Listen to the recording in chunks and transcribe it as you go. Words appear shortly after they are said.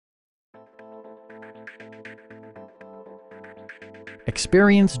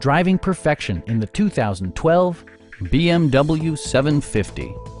Experience driving perfection in the 2012 BMW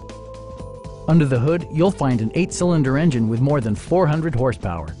 750. Under the hood, you'll find an 8-cylinder engine with more than 400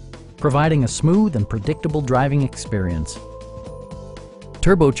 horsepower, providing a smooth and predictable driving experience.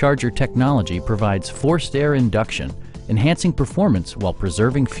 Turbocharger technology provides forced air induction, enhancing performance while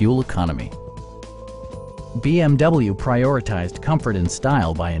preserving fuel economy. BMW prioritized comfort and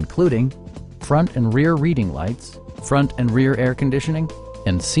style by including front and rear reading lights, front and rear air conditioning,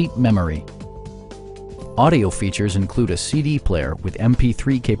 and seat memory. Audio features include a CD player with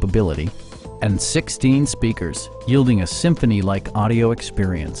MP3 capability and 16 speakers, yielding a symphony-like audio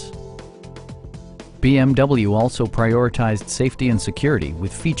experience. BMW also prioritized safety and security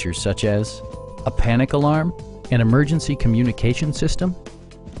with features such as a panic alarm, an emergency communication system,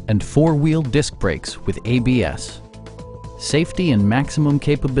 and 4-wheel disc brakes with ABS. Safety and maximum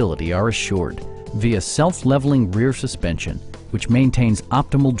capability are assured via self-leveling rear suspension, which maintains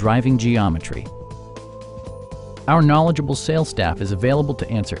optimal driving geometry. Our knowledgeable sales staff is available to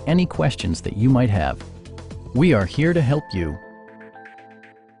answer any questions that you might have. We are here to help you.